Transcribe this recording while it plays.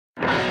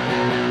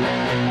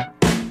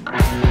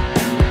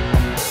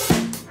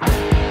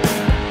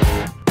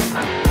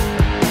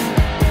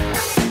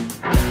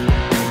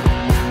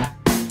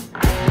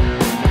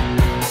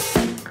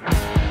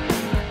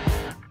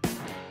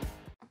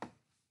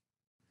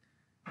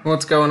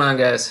What's going on,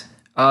 guys?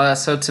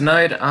 So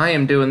tonight I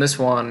am doing this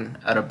one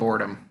out of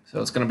boredom,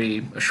 so it's going to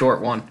be a short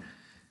one.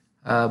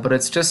 But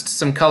it's just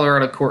some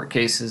Colorado court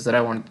cases that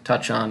I want to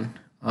touch on.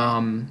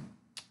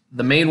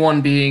 The main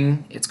one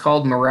being it's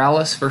called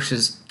Morales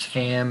versus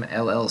Cam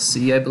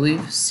LLC, I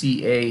believe,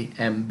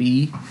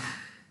 CAMB.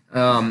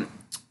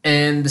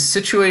 And the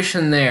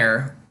situation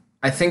there,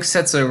 I think,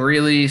 sets a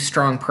really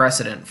strong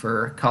precedent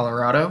for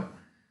Colorado.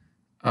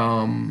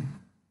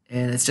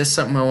 And it's just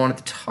something I wanted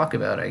to talk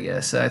about, I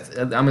guess.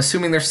 I'm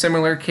assuming there's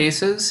similar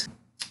cases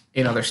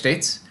in other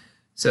states,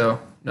 so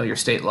know your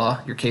state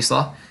law, your case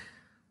law.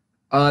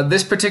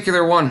 This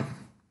particular one,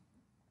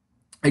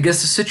 I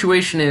guess the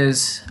situation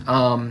is,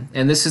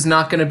 and this is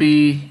not going to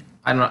be,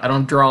 I don't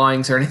have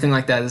drawings or anything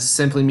like that. This is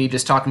simply me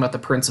just talking about the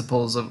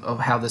principles of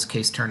how this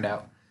case turned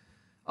out.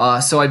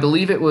 So I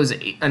believe it was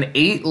an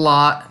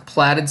 8-lot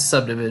platted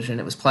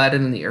subdivision. It was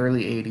platted in the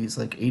early 80s,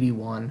 like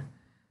 81.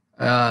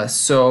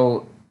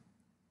 So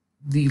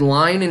the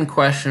line in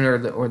question,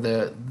 or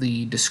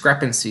the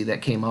discrepancy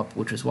that came up,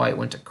 which is why it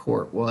went to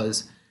court,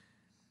 was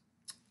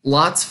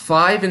lots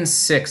 5 and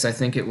 6. I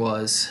think it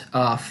was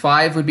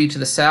 5 would be to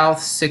the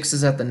south, 6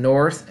 is at the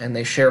north, and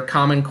they share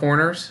common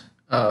corners.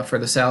 For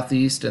the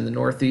southeast and the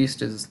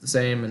northeast is the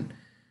same, and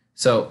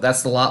so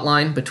that's the lot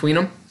line between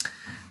them.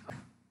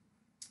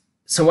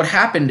 So what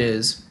happened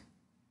is,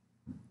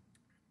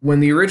 when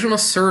the original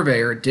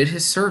surveyor did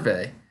his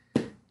survey,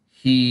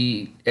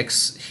 he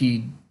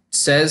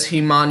says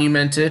he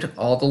monumented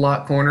all the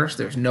lot corners.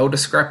 There's no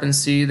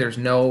discrepancy. There's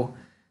no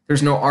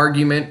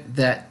argument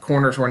that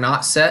corners were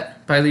not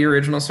set by the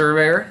original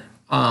surveyor.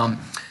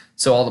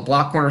 So all the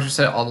block corners were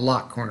set. All the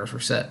lot corners were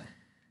set.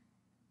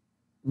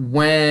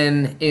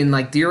 When in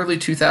like the early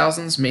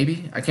 2000s,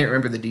 maybe, I can't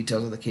remember the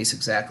details of the case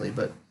exactly,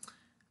 but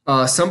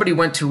somebody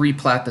went to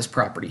replat this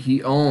property.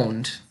 He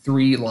owned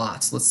 3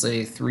 lots, let's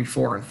say 3,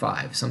 4, and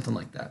 5, something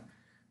like that.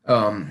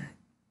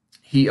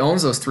 He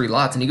owns those 3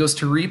 lots, and he goes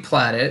to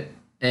replat it,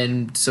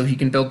 and so he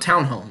can build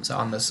townhomes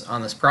on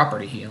this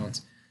property he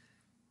owns.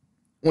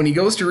 When he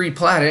goes to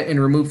replat it and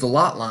remove the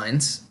lot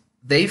lines,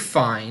 they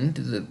find,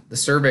 the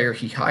surveyor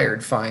he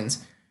hired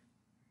finds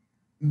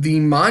the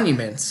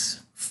monuments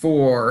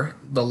for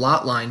the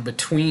lot line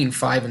between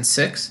 5 and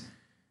 6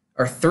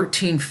 are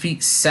 13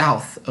 feet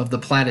south of the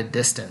platted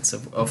distance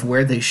of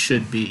where they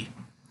should be.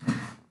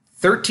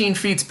 13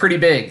 feet's pretty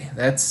big.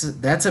 That's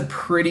a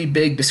pretty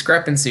big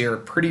discrepancy, or a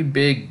pretty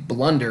big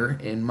blunder,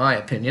 in my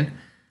opinion,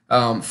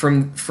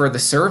 for the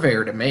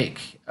surveyor to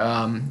make.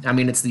 I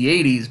mean, it's the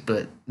 80s,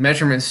 but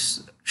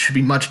measurements should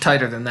be much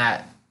tighter than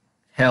that.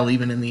 Hell,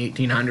 even in the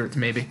 1800s,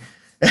 maybe.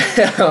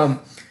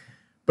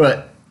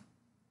 But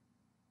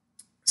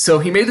so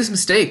he made this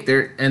mistake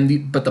there,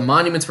 but the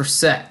monuments were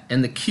set,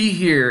 and the key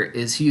here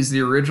is he's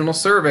the original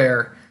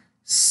surveyor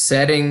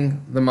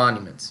setting the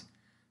monuments.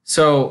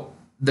 So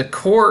the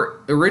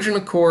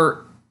original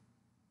court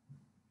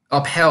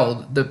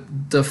upheld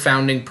the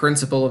founding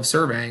principle of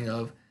surveying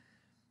of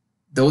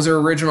those are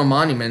original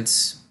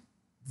monuments,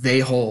 they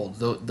hold.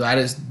 That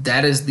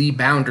is the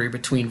boundary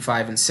between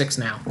 5 and 6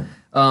 now.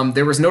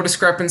 There was no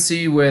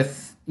discrepancy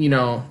with,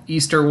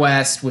 east or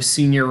west with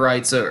senior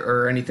rights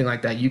or anything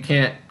like that. You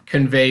can't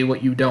convey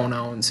what you don't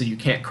own, so you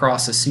can't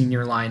cross a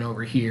senior line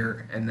over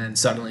here and then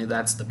suddenly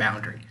that's the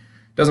boundary.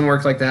 Doesn't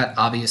work like that,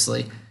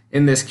 obviously.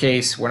 In this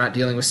case, we're not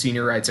dealing with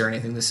senior rights or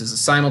anything. This is a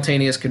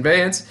simultaneous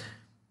conveyance.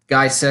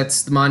 Guy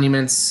sets the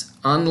monuments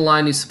on the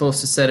line he's supposed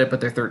to set it,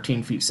 but they're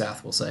 13 feet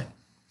south, we'll say.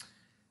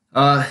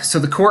 So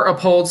the court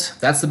upholds,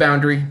 that's the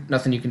boundary,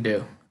 nothing you can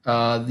do.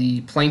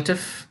 The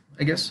plaintiff,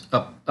 I guess,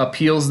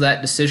 appeals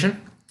that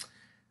decision,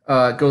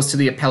 goes to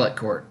the appellate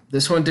court.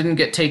 This one didn't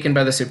get taken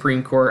by the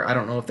Supreme Court. I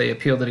don't know if they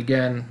appealed it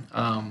again,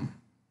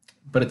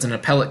 but it's an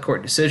appellate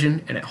court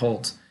decision, and it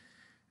holds.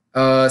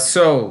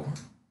 So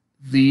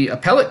the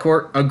appellate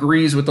court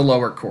agrees with the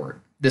lower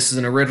court. This is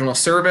an original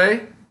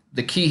survey.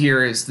 The key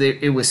here is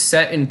that it was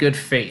set in good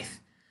faith.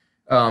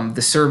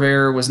 The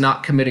surveyor was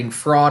not committing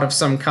fraud of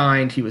some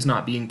kind. He was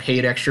not being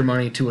paid extra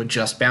money to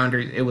adjust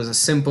boundaries. It was a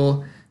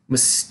simple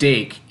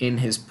mistake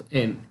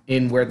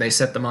in where they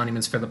set the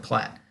monuments for the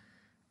plat.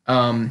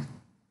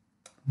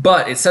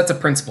 But it sets a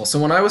principle. So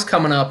when I was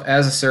coming up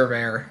as a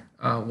surveyor,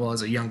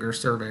 as a younger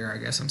surveyor, I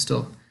guess I'm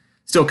still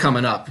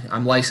coming up.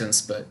 I'm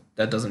licensed, but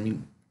that doesn't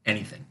mean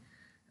anything.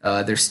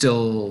 There's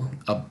still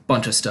a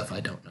bunch of stuff I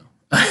don't know.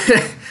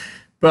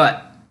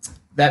 But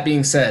that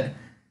being said,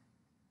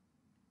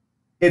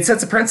 it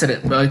sets a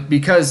precedent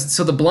because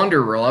the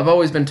blunder rule. I've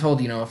always been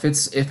told,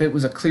 if it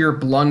was a clear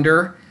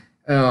blunder,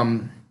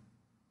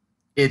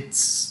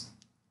 it's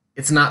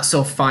not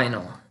so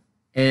final.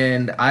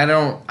 And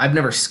I've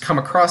never come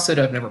across it.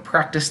 I've never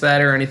practiced that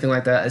or anything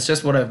like that. It's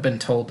just what I've been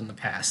told in the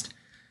past.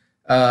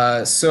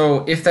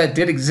 So if that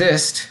did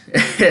exist,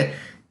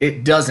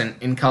 it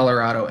doesn't in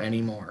Colorado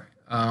anymore.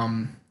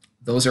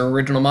 Those are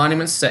original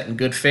monuments set in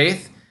good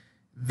faith.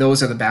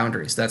 Those are the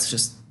boundaries. That's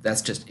just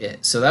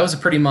it. So that was a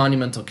pretty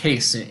monumental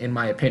case in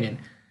my opinion.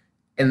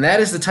 And that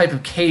is the type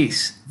of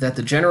case that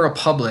the general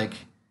public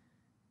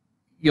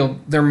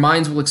their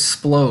minds will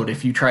explode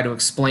if you try to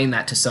explain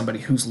that to somebody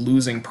who's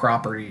losing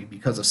property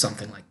because of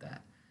something like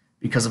that,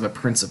 because of a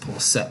principle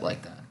set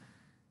like that.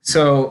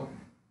 So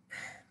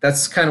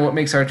that's kind of what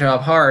makes our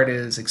job hard,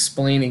 is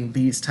explaining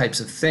these types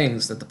of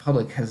things that the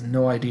public has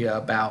no idea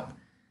about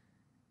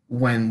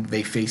when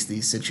they face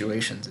these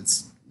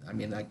situations.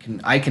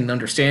 I can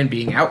understand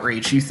being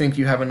outraged. You think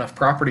you have enough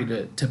property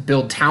to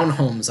build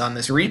townhomes on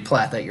this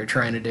replat that you're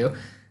trying to do,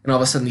 and all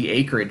of a sudden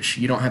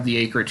you don't have the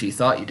acreage you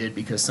thought you did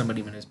because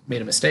somebody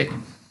made a mistake.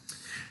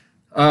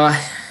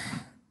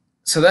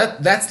 So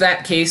that's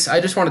that case. I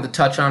just wanted to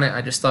touch on it.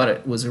 I just thought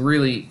it was a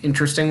really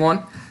interesting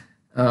one,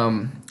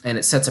 and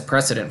it sets a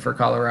precedent for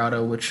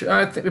Colorado, which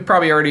I think it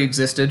probably already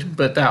existed,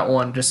 but that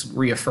one just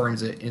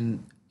reaffirms it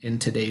in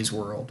today's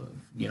world of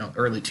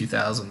early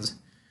 2000s.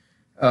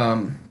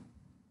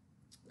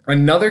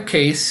 Another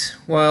case,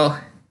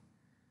 well,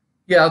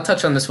 yeah, I'll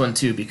touch on this one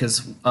too,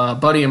 because a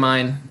buddy of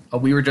mine,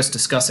 we were just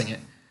discussing it.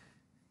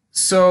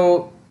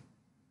 So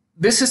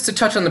this is to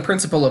touch on the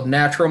principle of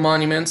natural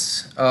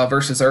monuments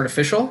versus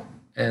artificial,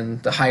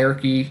 and the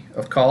hierarchy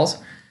of calls,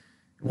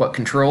 what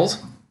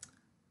controls.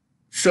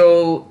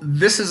 So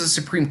this is a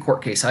Supreme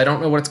Court case. I don't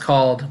know what it's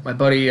called. My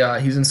buddy,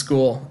 he's in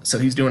school, so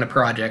he's doing a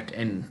project,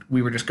 and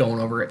we were just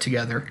going over it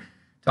together,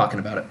 talking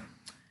about it.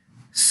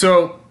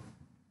 So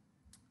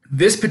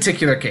this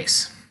particular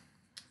case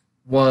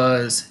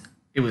was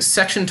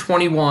Section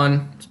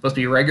 21, supposed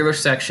to be a regular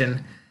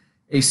section.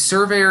 A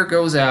surveyor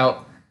goes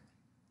out.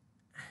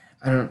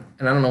 I don't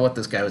know what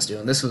this guy was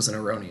doing. This was an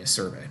erroneous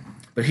survey.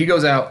 But he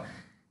goes out.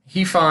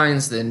 He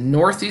finds the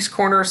northeast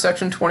corner of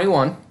Section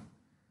 21,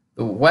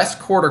 the west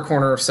quarter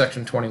corner of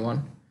Section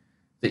 21,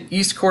 the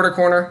east quarter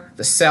corner,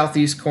 the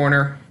southeast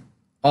corner,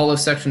 all of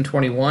Section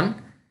 21.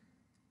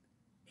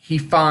 He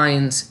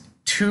finds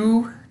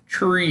 2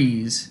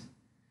 trees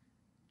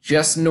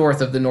just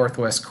north of the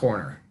northwest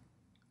corner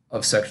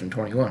of Section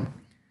 21.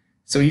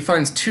 So he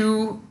finds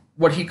 2,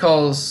 what he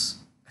calls,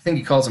 I think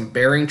he calls them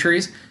bearing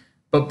trees,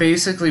 but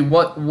basically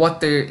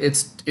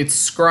it's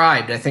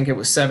scribed, I think it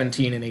was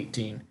 17 and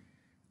 18.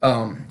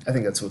 I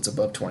think that's what's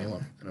above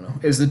 21. I don't know.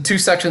 Is the 2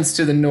 sections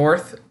to the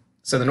north,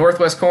 so the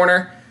northwest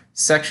corner,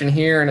 section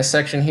here and a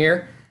section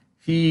here.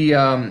 He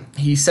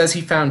says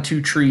he found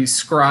 2 trees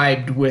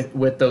scribed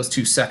with those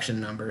 2 section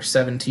numbers,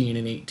 17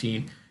 and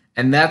 18.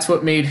 And that's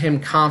what made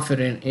him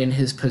confident in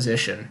his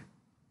position,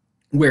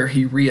 where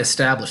he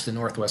reestablished the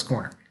northwest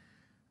corner.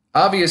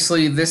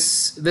 Obviously,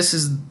 this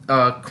is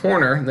a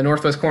corner. The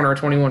northwest corner of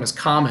 21 is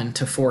common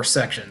to 4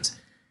 sections.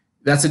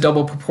 That's a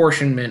double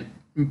proportionment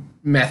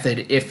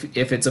method if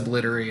it's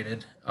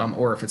obliterated,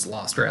 or if it's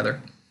lost,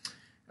 rather.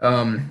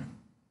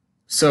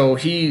 So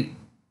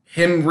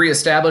him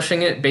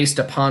reestablishing it based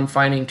upon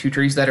finding 2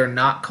 trees that are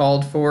not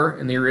called for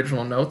in the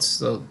original notes.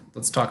 So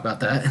let's talk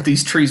about that.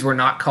 These trees were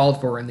not called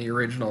for in the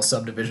original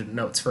subdivision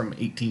notes from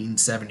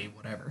 1870,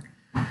 whatever.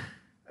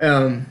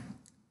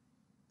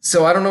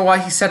 So I don't know why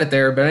he said it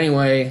there, but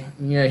anyway,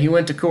 yeah, he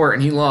went to court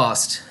and he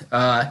lost.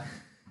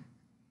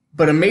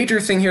 But a major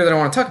thing here that I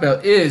want to talk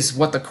about is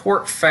what the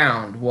court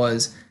found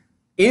was,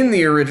 in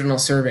the original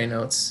survey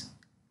notes,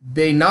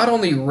 they not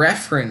only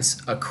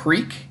reference a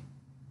creek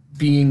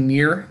being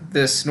near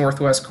this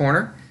northwest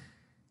corner,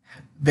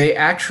 they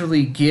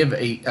actually give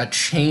a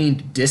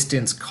chained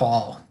distance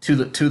call to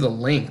the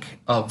link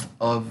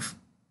of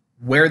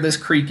where this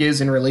creek is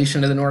in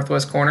relation to the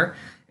northwest corner,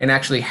 and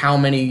actually how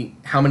many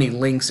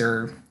links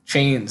or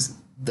chains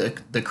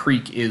the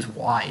creek is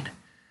wide.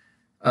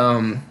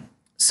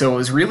 So it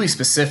was really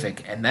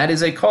specific, and that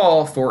is a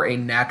call for a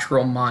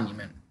natural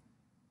monument.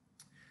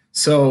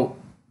 So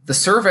the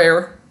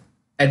surveyor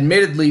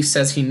admittedly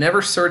says he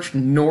never searched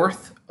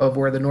north of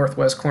where the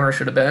northwest corner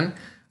should have been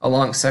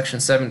along section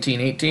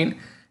 1718,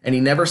 and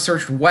he never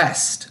searched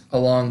west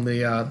along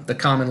the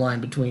common line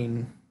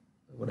between,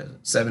 what is it,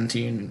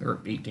 17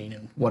 or 18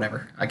 and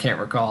whatever. I can't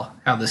recall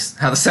how the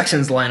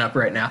sections line up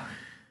right now.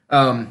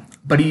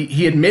 But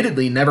he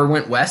admittedly never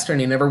went west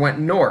and he never went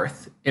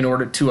north in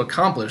order to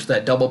accomplish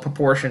that double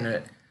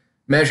proportionate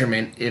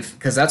measurement,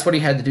 because that's what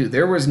he had to do.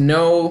 There was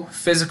no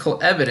physical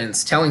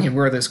evidence telling him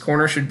where this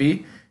corner should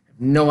be.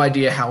 No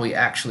idea how he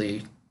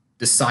actually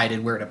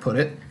decided where to put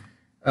it.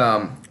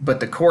 But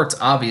the courts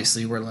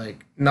obviously were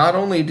like, not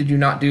only did you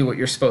not do what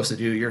you're supposed to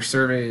do, your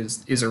survey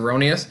is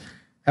erroneous.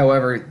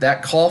 However,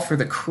 that call for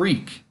the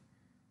creek,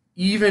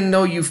 even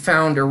though you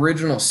found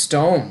original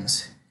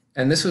stones,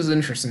 and this was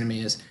interesting to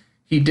me, is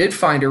he did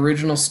find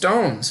original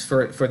stones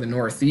for the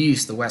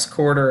northeast, the west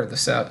quarter, the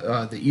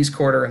south, the east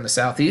quarter, and the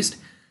southeast.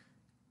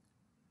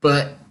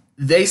 But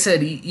they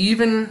said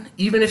even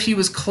if he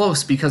was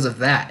close because of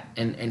that,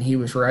 and he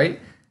was right,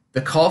 the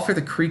call for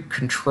the creek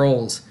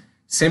controls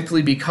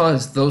simply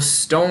because those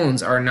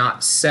stones are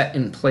not set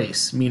in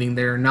place, meaning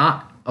they're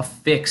not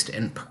affixed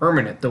and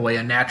permanent the way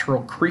a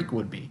natural creek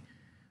would be.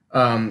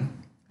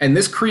 And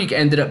this creek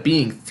ended up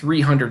being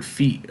 300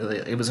 feet.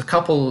 It was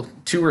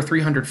 200 or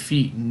 300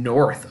 feet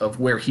north of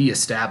where he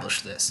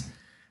established this.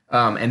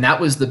 And that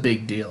was the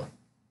big deal.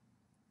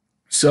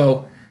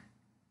 So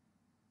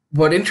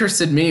what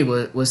interested me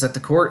was that the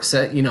court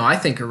said, I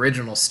think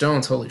original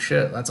stones, holy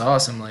shit, that's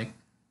awesome. Like,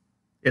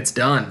 it's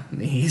done.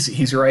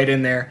 He's right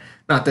in there.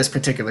 Not this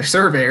particular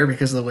surveyor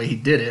because of the way he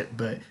did it,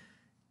 but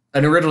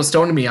an original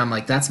stone to me, I'm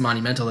like, that's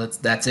monumental.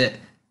 That's it.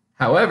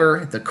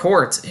 However, the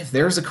courts, if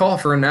there's a call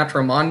for a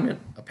natural monument,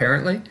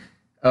 apparently,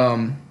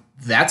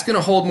 that's going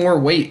to hold more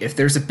weight if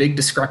there's a big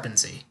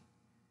discrepancy.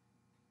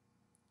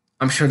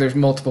 I'm sure there's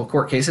multiple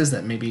court cases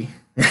that maybe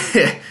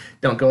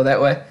don't go that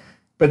way,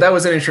 but that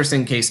was an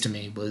interesting case to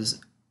me.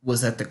 Was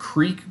that the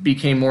creek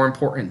became more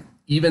important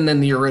even than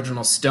the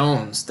original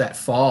stones that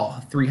fall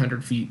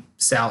 300 feet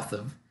south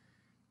of,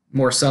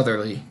 more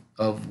southerly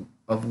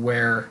of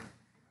where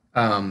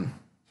the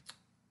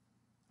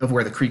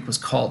creek was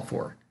called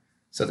for.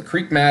 So the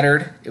creek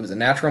mattered. It was a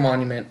natural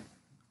monument.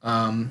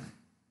 And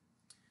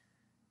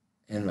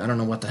I don't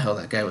know what the hell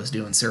that guy was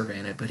doing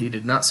surveying it, but he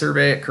did not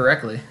survey it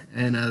correctly.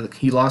 And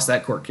he lost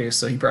that court case,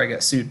 so he probably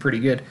got sued pretty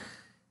good.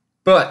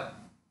 But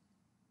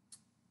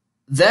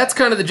that's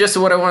kind of the gist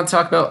of what I want to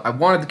talk about. I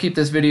wanted to keep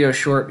this video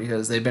short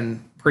because they've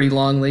been pretty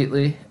long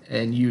lately,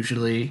 and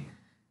usually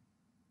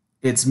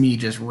it's me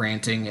just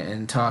ranting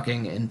and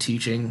talking and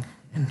teaching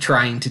and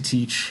trying to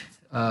teach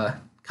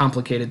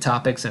complicated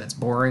topics, and it's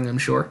boring, I'm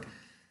sure.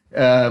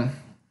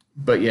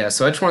 But yeah,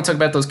 so I just want to talk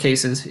about those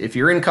cases. If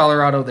you're in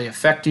Colorado, they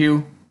affect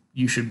you.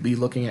 You should be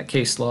looking at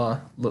case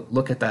law.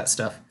 Look at that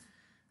stuff.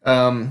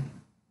 I'm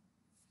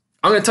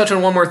going to touch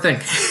on one more thing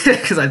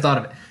because I thought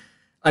of it.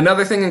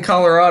 Another thing in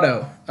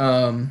Colorado,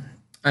 and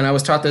I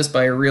was taught this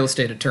by a real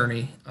estate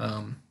attorney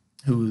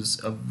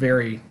who's a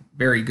very,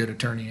 very good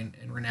attorney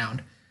and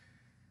renowned.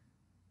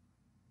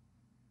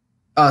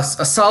 A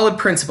solid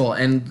principle,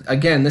 and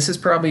again, this is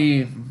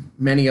probably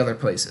many other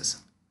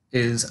places,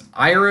 is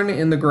iron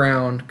in the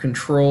ground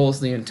controls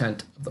the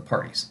intent of the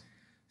parties.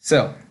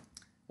 So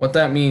what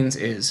that means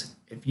is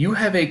if you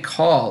have a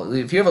call,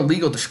 if you have a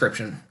legal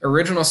description,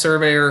 original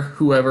surveyor,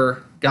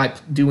 whoever, guy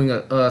doing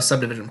a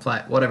subdivision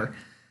plat, whatever,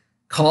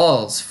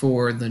 calls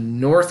for the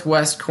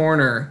northwest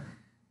corner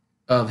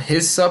of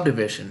his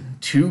subdivision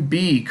to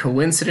be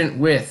coincident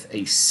with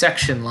a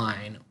section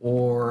line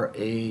or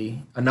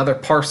another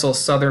parcel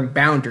southern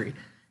boundary,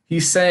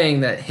 he's saying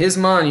that his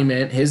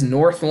monument, his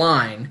north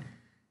line,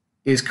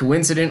 is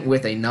coincident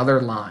with another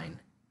line.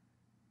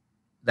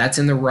 That's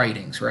in the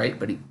writings, right?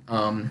 But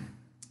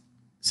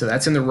so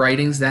that's in the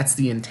writings. That's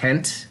the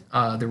intent,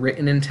 the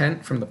written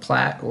intent from the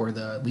plat or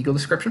the legal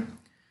description.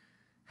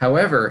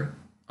 However,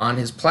 on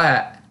his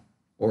plat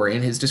or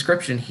in his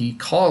description, he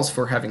calls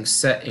for having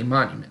set a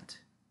monument.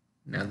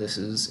 Now, this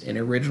is an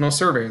original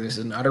survey. This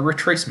is not a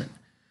retracement.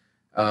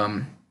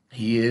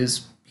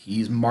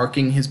 He's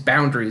marking his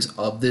boundaries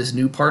of this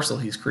new parcel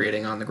he's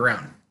creating on the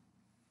ground.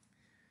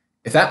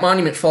 If that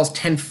monument falls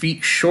 10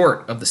 feet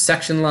short of the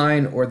section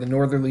line or the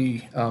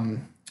northerly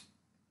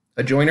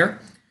adjoiner,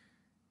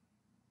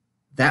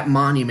 that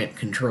monument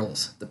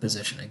controls the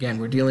position. Again,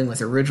 we're dealing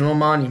with original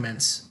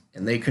monuments,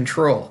 and they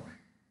control.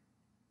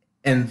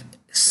 And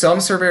some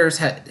surveyors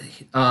had.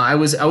 I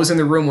was in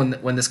the room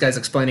when this guy's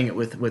explaining it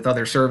with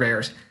other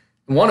surveyors.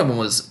 One of them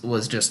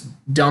was just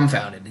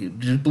dumbfounded. He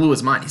just blew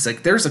his mind. He's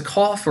like, "There's a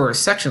call for a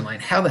section line.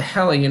 How the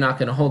hell are you not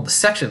going to hold the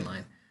section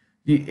line?"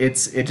 It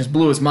just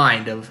blew his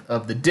mind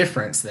of the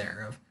difference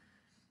there. Of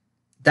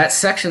that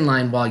section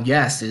line, while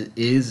yes, it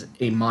is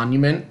a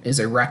monument, is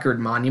a record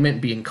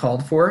monument being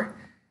called for,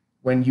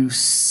 when you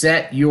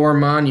set your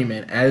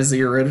monument as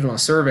the original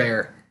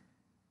surveyor,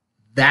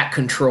 that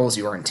controls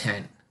your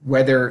intent.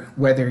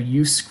 Whether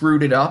you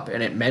screwed it up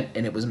and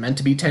it was meant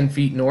to be 10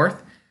 feet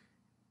north,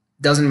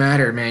 doesn't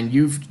matter, man.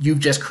 You've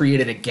just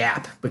created a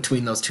gap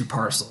between those two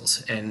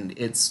parcels, and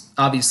it's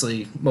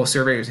obviously most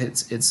surveyors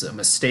it's a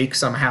mistake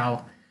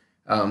somehow.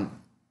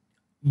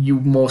 You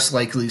most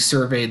likely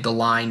surveyed the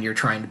line you're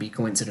trying to be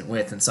coincident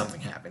with, and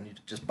something happened. You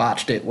just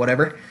botched it,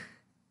 whatever.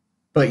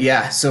 But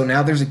yeah, so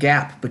now there's a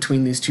gap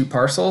between these two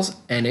parcels,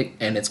 and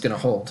it's gonna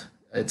hold.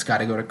 It's got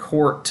to go to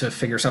court to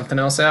figure something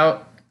else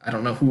out. I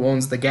don't know who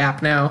owns the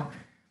gap now.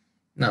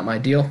 Not my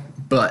deal.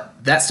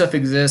 But that stuff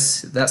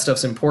exists. That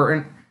stuff's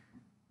important.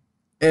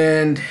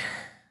 And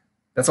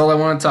that's all I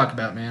want to talk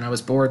about, man. I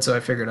was bored, so I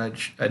figured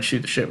I'd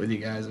shoot the shit with you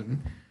guys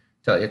and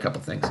tell you a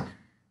couple things.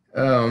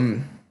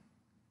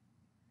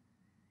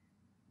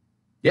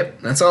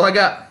 Yep, that's all I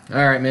got.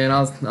 All right, man.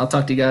 I'll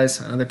talk to you guys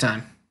another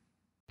time.